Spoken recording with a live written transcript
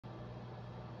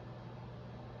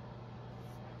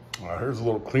All right, here's a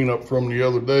little cleanup from the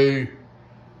other day.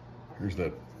 Here's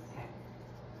that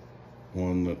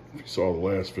one that, if you saw the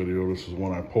last video, this is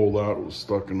one I pulled out. It was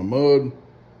stuck in the mud.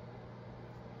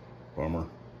 Bummer.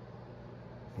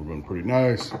 Would have been pretty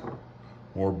nice.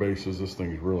 More bases. This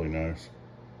thing's really nice.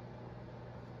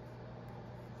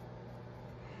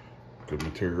 Good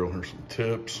material. Here's some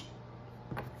tips.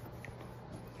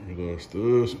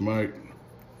 This might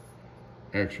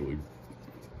actually,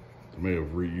 I may have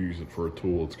reused it for a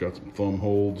tool. It's got some thumb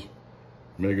holds,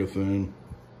 mega thin.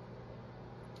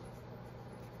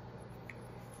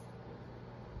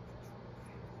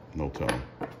 No telling.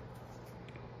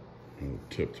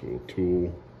 Tip to a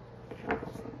tool.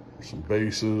 Some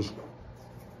bases.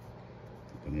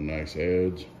 And a nice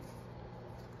edge.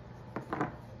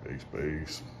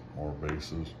 Base, more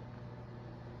bases.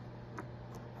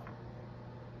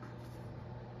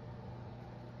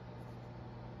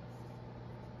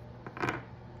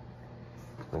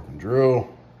 Broken drill.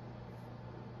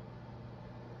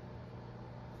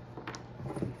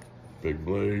 Big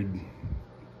blade.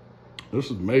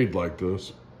 This is made like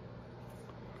this.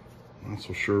 Not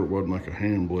so sure it wasn't like a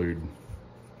hand blade.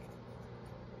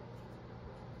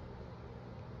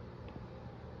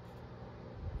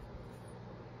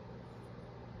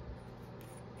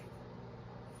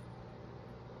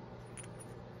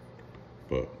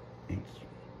 But it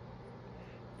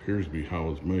appears to be how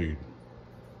it's made.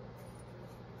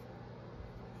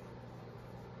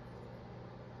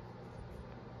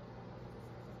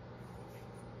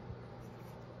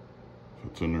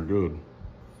 Fits in there good.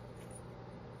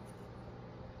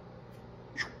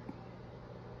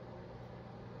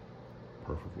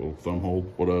 Perfect little thumb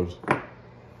hold, whatevs.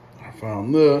 I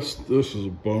found this. This is a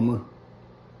bummer.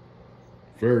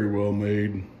 Very well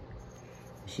made.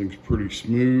 This thing's pretty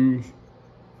smooth.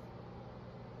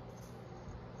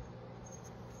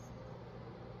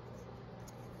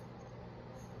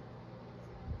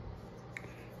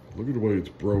 Look at the way it's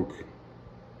broke.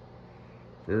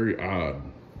 Very odd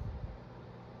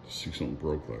to see something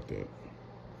broke like that.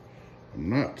 I'm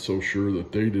not so sure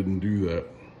that they didn't do that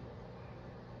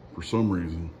for some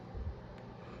reason.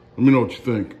 Let me know what you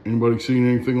think. Anybody seen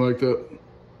anything like that?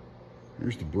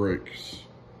 Here's the brakes.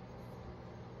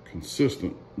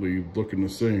 Consistently looking the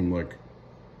same, like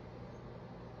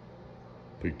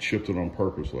they chipped it on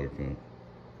purpose like that.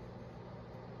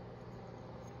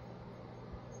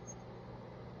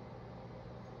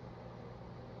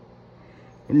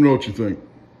 Let me know what you think.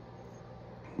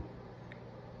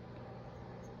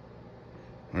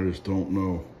 I just don't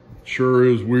know. Sure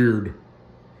is weird.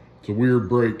 It's a weird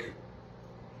brake.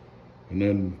 And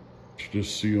then to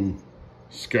just see them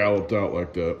scalloped out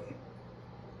like that.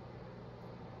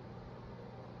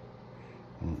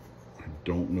 I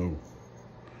don't know.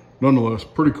 Nonetheless,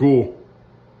 pretty cool.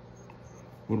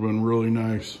 Would have been really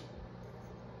nice.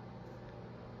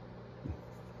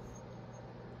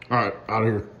 All right, out of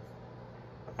here.